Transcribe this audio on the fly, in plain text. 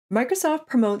Microsoft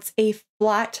promotes a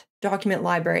flat document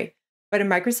library, but in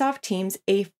Microsoft Teams,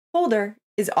 a folder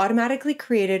is automatically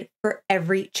created for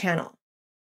every channel.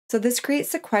 So this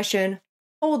creates the question,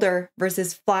 folder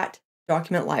versus flat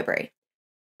document library.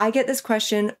 I get this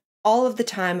question all of the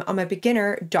time on my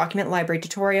beginner document library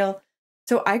tutorial,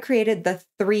 so I created the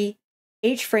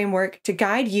 3H framework to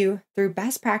guide you through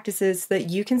best practices so that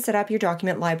you can set up your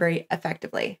document library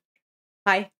effectively.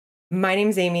 Hi, my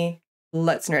name's Amy.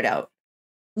 Let's nerd out.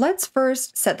 Let's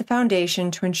first set the foundation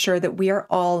to ensure that we are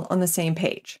all on the same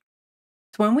page.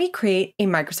 So when we create a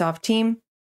Microsoft team,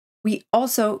 we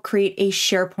also create a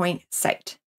SharePoint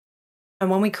site. And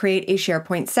when we create a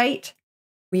SharePoint site,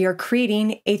 we are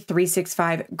creating a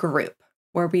 365 group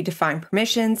where we define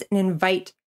permissions and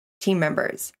invite team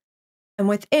members. And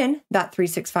within that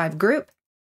 365 group,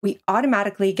 we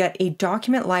automatically get a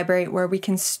document library where we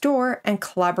can store and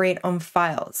collaborate on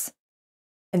files.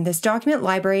 And this document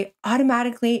library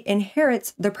automatically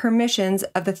inherits the permissions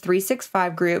of the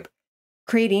 365 group,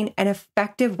 creating an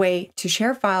effective way to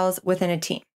share files within a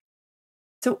team.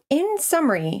 So in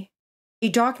summary, a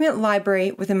document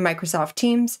library within Microsoft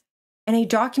Teams and a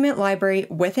document library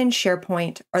within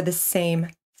SharePoint are the same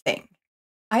thing.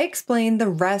 I explained the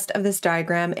rest of this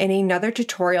diagram in another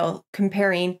tutorial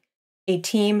comparing a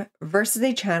team versus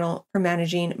a channel for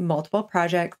managing multiple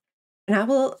projects, and I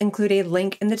will include a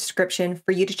link in the description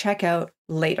for you to check out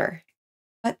later.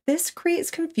 But this creates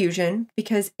confusion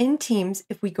because in Teams,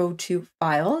 if we go to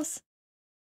Files,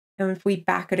 and if we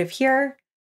back out of here,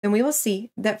 then we will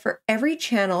see that for every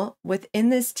channel within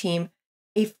this team,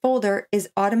 a folder is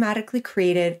automatically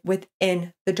created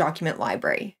within the document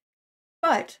library.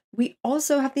 But we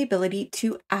also have the ability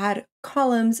to add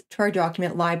columns to our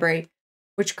document library,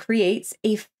 which creates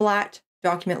a flat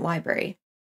document library.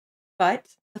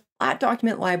 But the flat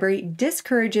document library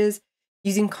discourages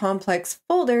using complex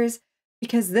folders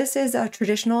because this is a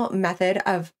traditional method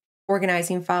of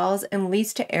organizing files and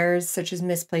leads to errors such as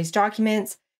misplaced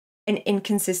documents and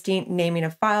inconsistent naming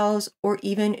of files or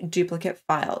even duplicate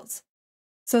files.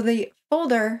 So the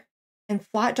folder and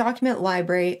flat document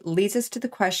library leads us to the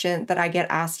question that I get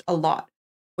asked a lot,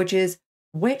 which is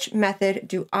which method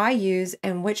do I use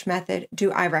and which method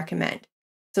do I recommend?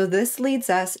 So this leads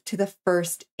us to the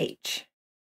first H,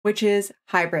 which is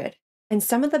hybrid. And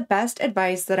some of the best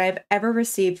advice that I've ever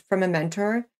received from a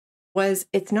mentor was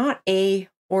it's not A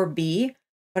or B,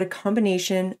 but a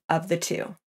combination of the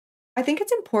two. I think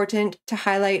it's important to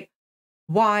highlight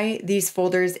why these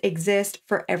folders exist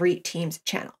for every Teams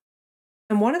channel.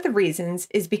 And one of the reasons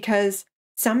is because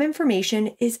some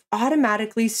information is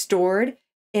automatically stored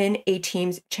in a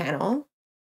Teams channel.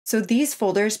 So these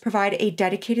folders provide a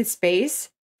dedicated space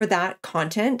for that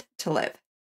content to live.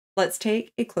 Let's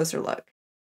take a closer look.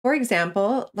 For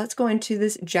example, let's go into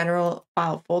this general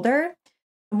file folder,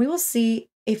 and we will see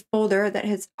a folder that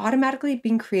has automatically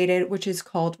been created, which is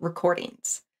called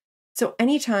recordings. So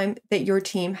anytime that your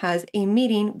team has a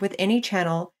meeting with any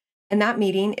channel, and that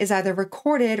meeting is either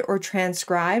recorded or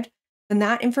transcribed, then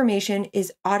that information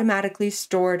is automatically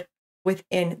stored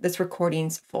within this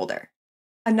recordings folder.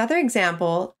 Another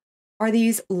example are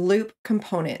these loop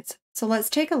components. So let's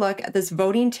take a look at this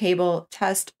voting table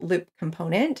test loop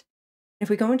component. If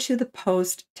we go into the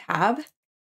post tab,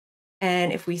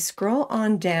 and if we scroll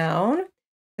on down,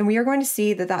 then we are going to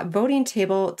see that that voting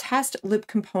table test loop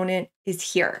component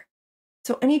is here.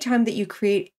 So anytime that you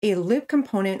create a loop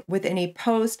component within a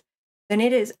post, then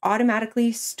it is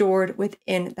automatically stored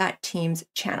within that Teams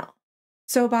channel.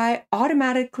 So by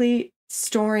automatically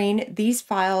storing these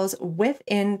files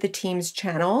within the Teams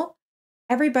channel,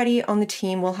 everybody on the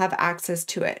team will have access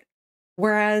to it.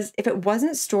 Whereas if it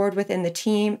wasn't stored within the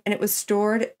team and it was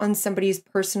stored on somebody's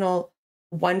personal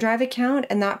OneDrive account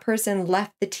and that person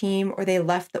left the team or they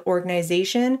left the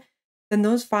organization, then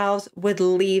those files would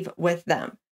leave with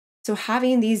them. So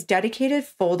having these dedicated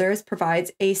folders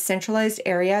provides a centralized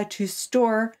area to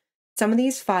store some of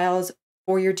these files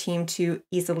for your team to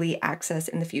easily access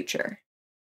in the future.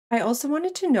 I also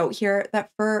wanted to note here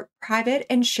that for private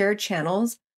and shared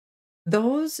channels,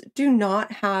 those do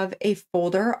not have a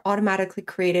folder automatically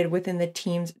created within the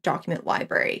Teams document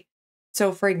library.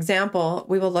 So for example,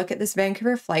 we will look at this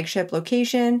Vancouver flagship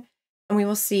location, and we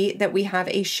will see that we have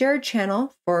a shared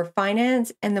channel for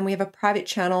finance, and then we have a private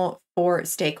channel for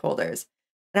stakeholders.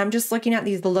 And I'm just looking at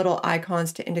these little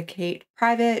icons to indicate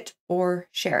private or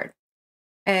shared.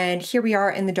 And here we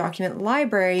are in the document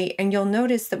library, and you'll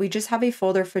notice that we just have a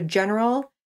folder for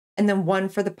general and then one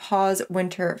for the Pause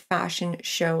Winter Fashion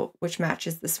Show, which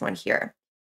matches this one here.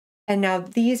 And now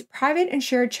these private and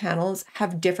shared channels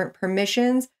have different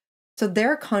permissions, so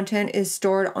their content is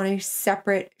stored on a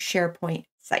separate SharePoint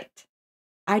site.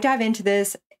 I dive into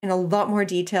this in a lot more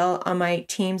detail on my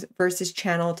Teams versus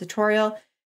channel tutorial.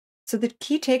 So the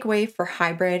key takeaway for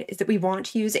hybrid is that we want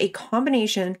to use a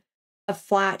combination of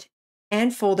flat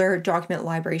and folder document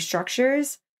library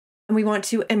structures. And we want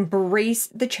to embrace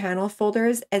the channel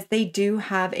folders as they do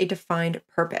have a defined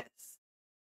purpose.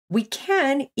 We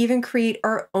can even create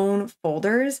our own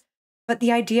folders, but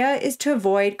the idea is to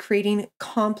avoid creating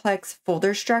complex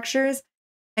folder structures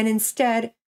and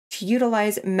instead to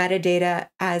utilize metadata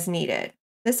as needed.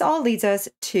 This all leads us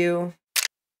to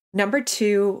number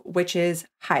 2, which is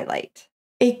highlight.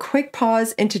 A quick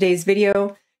pause in today's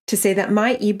video to say that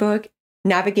my ebook,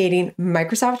 Navigating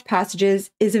Microsoft Passages,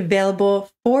 is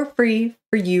available for free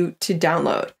for you to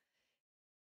download.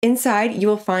 Inside, you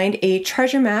will find a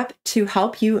treasure map to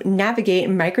help you navigate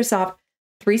Microsoft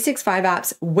 365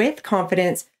 apps with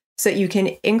confidence so that you can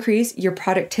increase your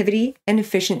productivity and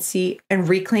efficiency and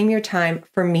reclaim your time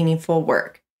for meaningful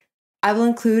work. I will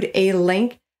include a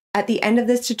link at the end of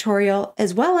this tutorial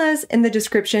as well as in the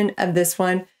description of this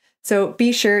one, so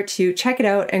be sure to check it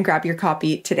out and grab your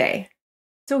copy today.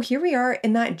 So here we are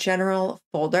in that general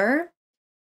folder,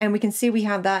 and we can see we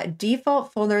have that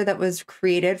default folder that was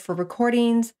created for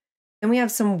recordings. Then we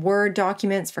have some Word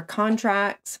documents for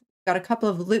contracts. We've got a couple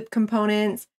of loop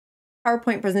components,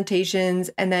 PowerPoint presentations,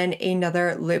 and then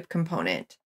another loop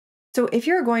component. So if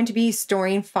you're going to be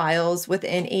storing files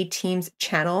within a Teams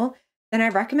channel, then I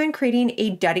recommend creating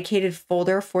a dedicated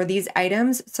folder for these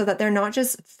items so that they're not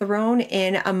just thrown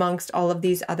in amongst all of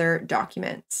these other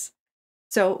documents.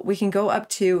 So we can go up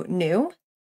to New,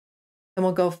 and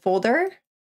we'll go Folder,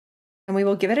 and we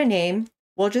will give it a name.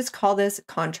 We'll just call this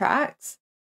Contracts,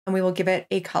 and we will give it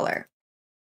a color.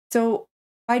 So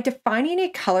by defining a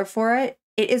color for it,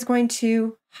 it is going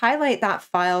to highlight that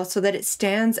file so that it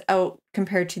stands out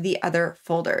compared to the other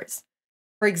folders.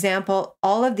 For example,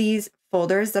 all of these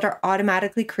folders that are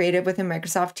automatically created within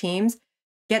Microsoft Teams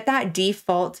get that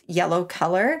default yellow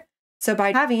color. So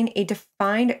by having a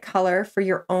defined color for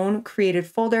your own created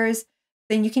folders,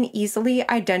 then you can easily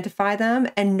identify them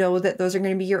and know that those are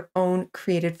going to be your own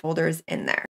created folders in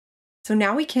there. So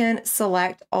now we can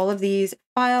select all of these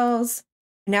files.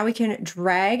 Now we can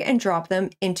drag and drop them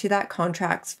into that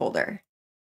contracts folder.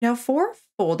 Now for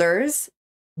folders,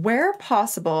 where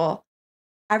possible,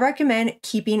 I recommend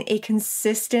keeping a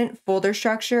consistent folder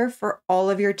structure for all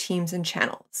of your teams and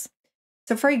channels.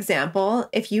 So for example,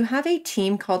 if you have a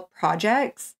team called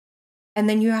projects, and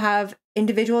then you have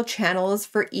individual channels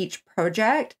for each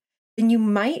project, then you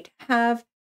might have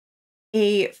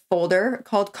a folder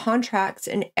called contracts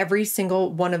in every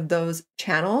single one of those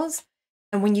channels.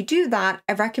 And when you do that,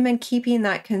 I recommend keeping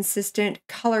that consistent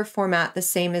color format the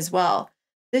same as well.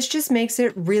 This just makes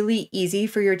it really easy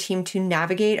for your team to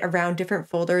navigate around different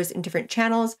folders in different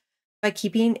channels by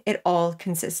keeping it all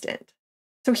consistent.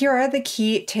 So here are the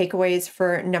key takeaways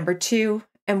for number 2.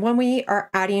 And when we are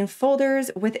adding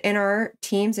folders within our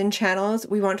teams and channels,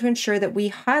 we want to ensure that we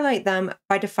highlight them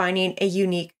by defining a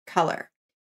unique color.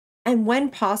 And when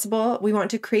possible, we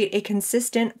want to create a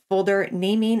consistent folder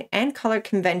naming and color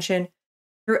convention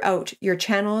throughout your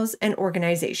channels and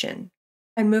organization.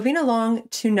 And moving along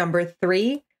to number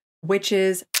 3, which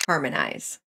is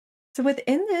harmonize. So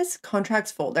within this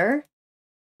contracts folder,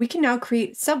 we can now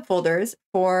create subfolders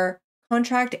for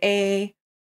contract A,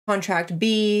 contract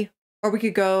B, or we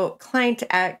could go client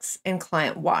X and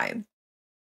client Y.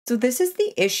 So this is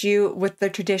the issue with the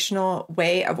traditional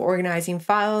way of organizing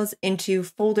files into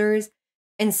folders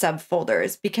and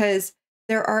subfolders, because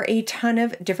there are a ton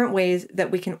of different ways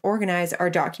that we can organize our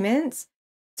documents.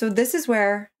 So this is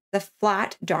where the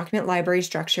flat document library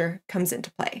structure comes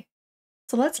into play.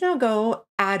 So let's now go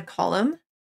add column,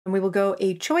 and we will go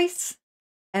a choice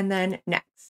and then next.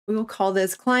 We will call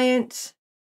this client,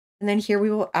 and then here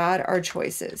we will add our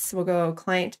choices. So we'll go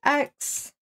client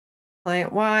X,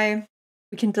 client Y.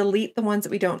 We can delete the ones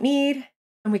that we don't need,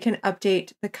 and we can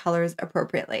update the colors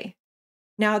appropriately.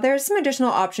 Now there's some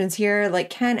additional options here, like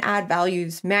can add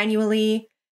values manually.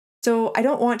 So I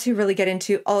don't want to really get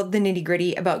into all of the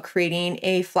nitty-gritty about creating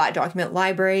a flat document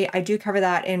library. I do cover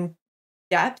that in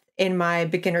depth in my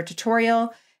beginner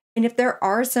tutorial. And if there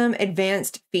are some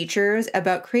advanced features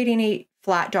about creating a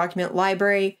flat document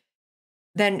library,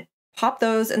 then pop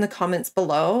those in the comments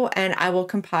below and I will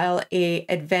compile an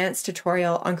advanced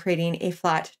tutorial on creating a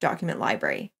flat document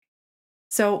library.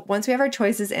 So once we have our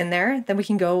choices in there, then we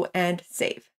can go and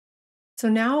save. So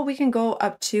now we can go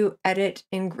up to edit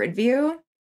in grid view.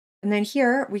 And then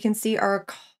here we can see our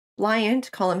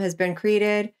client column has been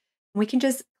created. We can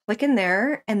just click in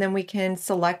there and then we can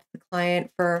select the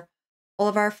client for all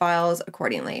of our files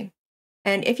accordingly.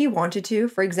 And if you wanted to,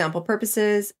 for example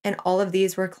purposes, and all of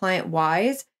these were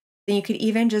client-wise, then you could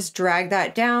even just drag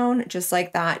that down just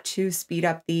like that to speed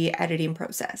up the editing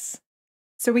process.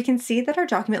 So we can see that our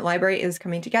document library is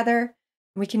coming together.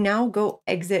 We can now go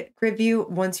exit grid view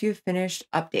once you've finished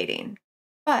updating.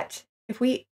 But if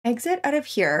we exit out of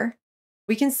here,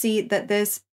 we can see that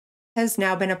this has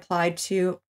now been applied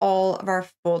to all of our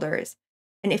folders.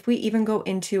 And if we even go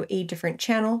into a different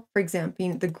channel, for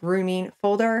example, the grooming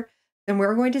folder, then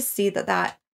we're going to see that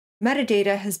that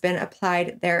metadata has been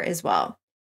applied there as well.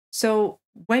 So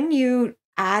when you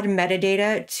add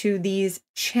metadata to these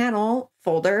channel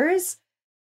folders,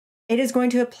 it is going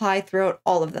to apply throughout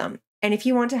all of them. And if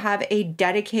you want to have a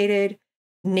dedicated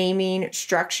naming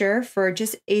structure for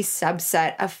just a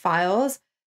subset of files,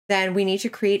 then we need to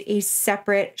create a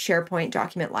separate SharePoint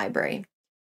document library.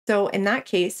 So in that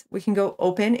case, we can go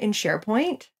open in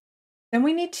SharePoint. Then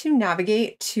we need to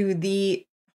navigate to the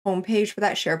homepage for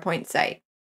that SharePoint site.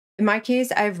 In my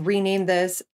case, I've renamed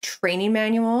this training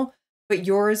manual, but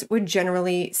yours would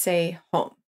generally say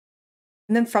home.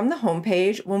 And then from the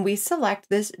homepage, when we select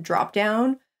this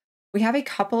dropdown, we have a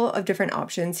couple of different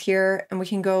options here, and we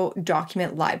can go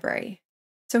document library.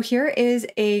 So here is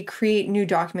a create new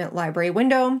document library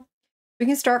window. We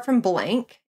can start from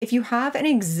blank. If you have an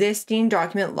existing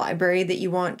document library that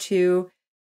you want to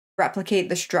replicate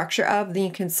the structure of, then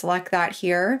you can select that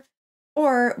here.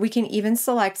 Or we can even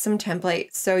select some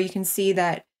templates. So you can see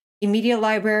that a media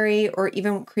library or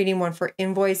even creating one for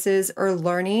invoices or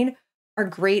learning are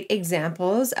great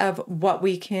examples of what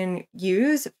we can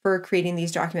use for creating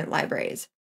these document libraries.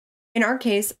 In our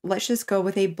case, let's just go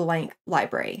with a blank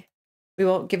library. We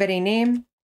will give it a name,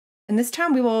 and this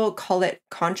time we will call it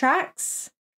contracts.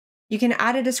 You can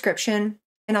add a description,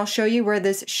 and I'll show you where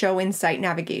this show in site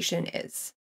navigation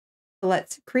is.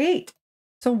 Let's create.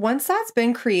 So once that's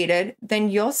been created, then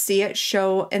you'll see it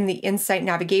show in the Insight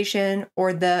navigation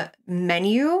or the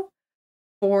menu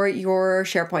for your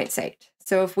SharePoint site.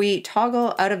 So if we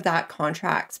toggle out of that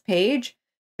contracts page,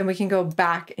 then we can go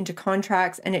back into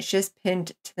contracts and it's just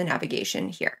pinned to the navigation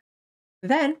here.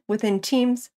 Then within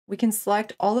Teams, we can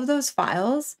select all of those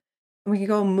files and we can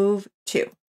go move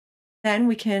to. Then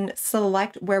we can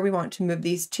select where we want to move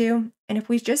these to. And if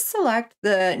we just select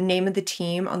the name of the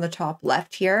team on the top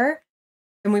left here,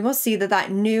 then we will see that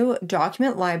that new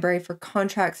document library for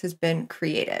contracts has been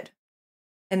created.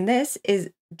 And this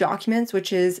is documents,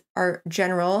 which is our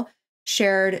general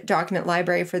shared document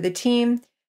library for the team.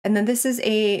 And then this is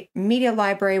a media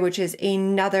library, which is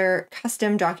another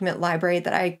custom document library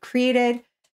that I created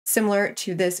similar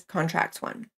to this contracts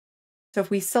one. So if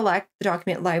we select the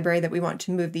document library that we want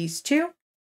to move these to,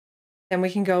 then we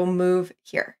can go move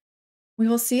here. We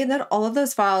will see that all of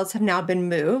those files have now been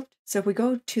moved. So if we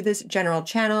go to this general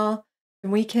channel,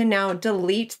 then we can now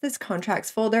delete this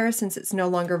contracts folder since it's no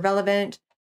longer relevant.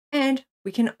 And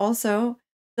we can also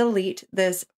delete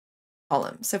this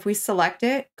column. So if we select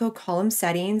it, go column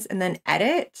settings and then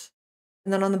edit.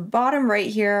 And then on the bottom right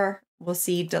here, we'll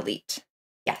see delete.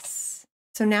 Yes.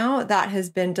 So now that has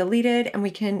been deleted and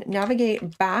we can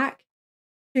navigate back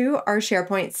to our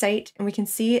SharePoint site and we can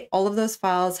see all of those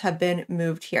files have been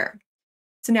moved here.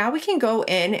 So now we can go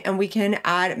in and we can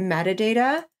add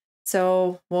metadata.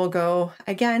 So we'll go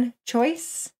again,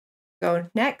 choice, go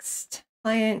next,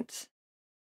 client.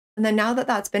 And then now that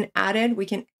that's been added, we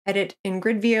can edit in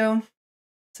grid view.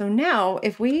 So now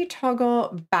if we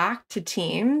toggle back to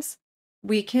Teams,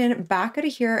 we can back out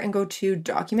of here and go to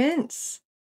documents.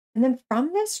 And then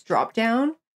from this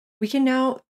dropdown, we can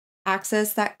now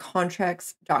access that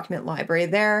contracts document library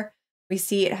there. We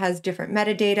see it has different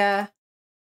metadata.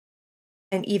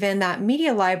 And even that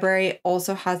media library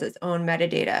also has its own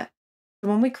metadata. So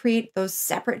when we create those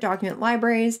separate document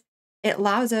libraries, it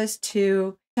allows us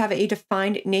to have a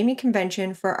defined naming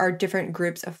convention for our different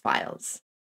groups of files.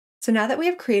 So now that we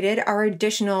have created our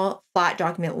additional flat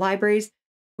document libraries,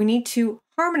 we need to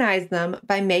harmonize them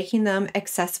by making them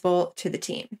accessible to the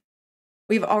team.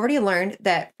 We've already learned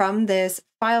that from this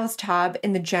Files tab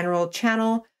in the General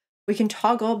channel, we can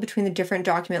toggle between the different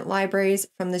document libraries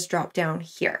from this drop-down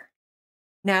here.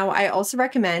 Now, I also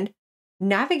recommend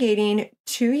navigating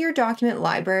to your document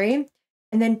library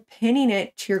and then pinning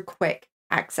it to your quick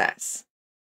access.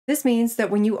 This means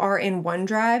that when you are in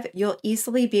OneDrive, you'll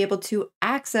easily be able to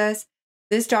access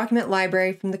this document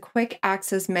library from the quick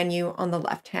access menu on the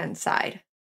left-hand side.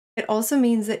 It also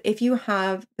means that if you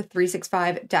have the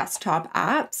 365 desktop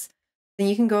apps, then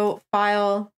you can go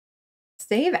File,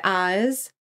 Save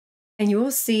As, and you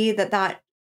will see that that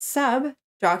sub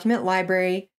document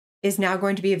library is now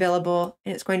going to be available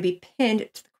and it's going to be pinned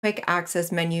to the quick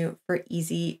access menu for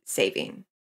easy saving.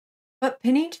 But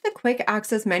pinning to the quick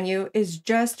access menu is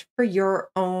just for your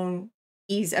own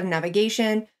ease of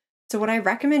navigation. So what I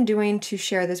recommend doing to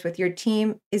share this with your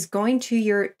team is going to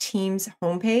your Teams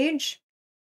homepage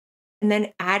and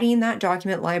then adding that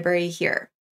document library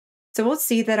here. So we'll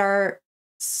see that our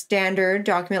standard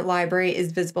document library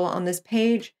is visible on this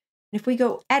page. And if we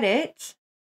go edit,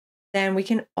 then we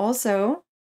can also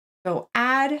go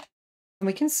add, and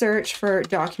we can search for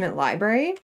document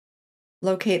library,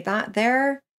 locate that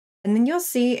there, and then you'll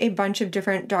see a bunch of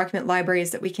different document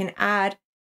libraries that we can add.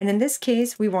 And in this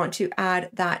case, we want to add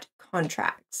that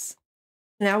contracts.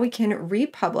 Now we can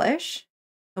republish,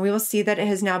 and we will see that it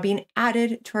has now been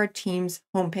added to our Teams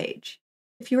homepage.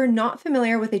 If you are not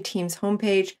familiar with a Teams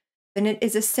homepage, then it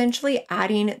is essentially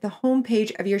adding the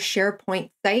homepage of your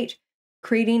SharePoint site,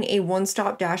 creating a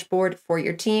one-stop dashboard for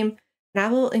your team. And I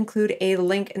will include a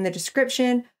link in the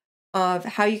description of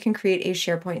how you can create a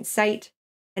SharePoint site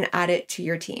and add it to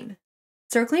your team.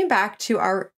 Circling back to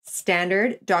our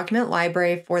standard document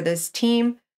library for this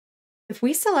team, if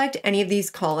we select any of these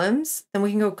columns, then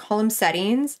we can go column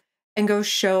settings and go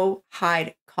show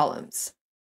hide columns.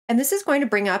 And this is going to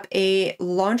bring up a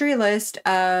laundry list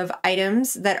of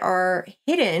items that are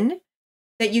hidden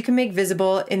that you can make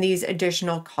visible in these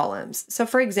additional columns. So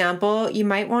for example, you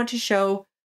might want to show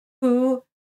who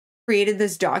created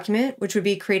this document, which would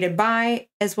be created by,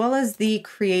 as well as the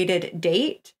created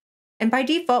date. And by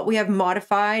default, we have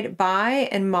modified by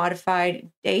and modified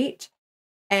date.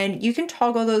 And you can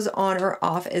toggle those on or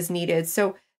off as needed.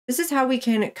 So this is how we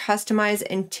can customize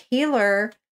and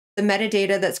tailor the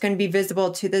metadata that's going to be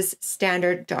visible to this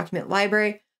standard document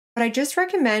library. But I just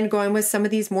recommend going with some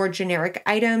of these more generic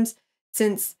items,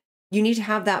 since you need to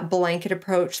have that blanket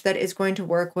approach that is going to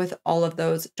work with all of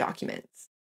those documents.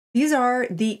 These are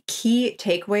the key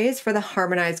takeaways for the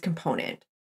harmonize component.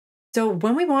 So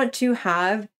when we want to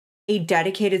have a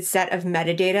dedicated set of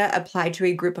metadata applied to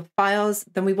a group of files,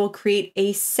 then we will create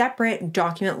a separate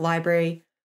document library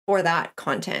for that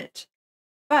content.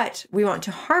 But we want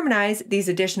to harmonize these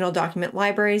additional document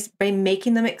libraries by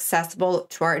making them accessible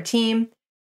to our team.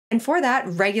 And for that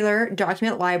regular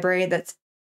document library that's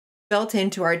built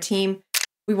into our team,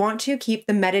 we want to keep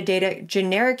the metadata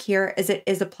generic here as it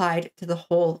is applied to the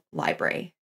whole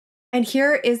library. And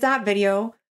here is that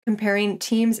video comparing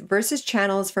teams versus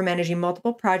channels for managing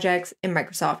multiple projects in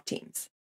Microsoft Teams.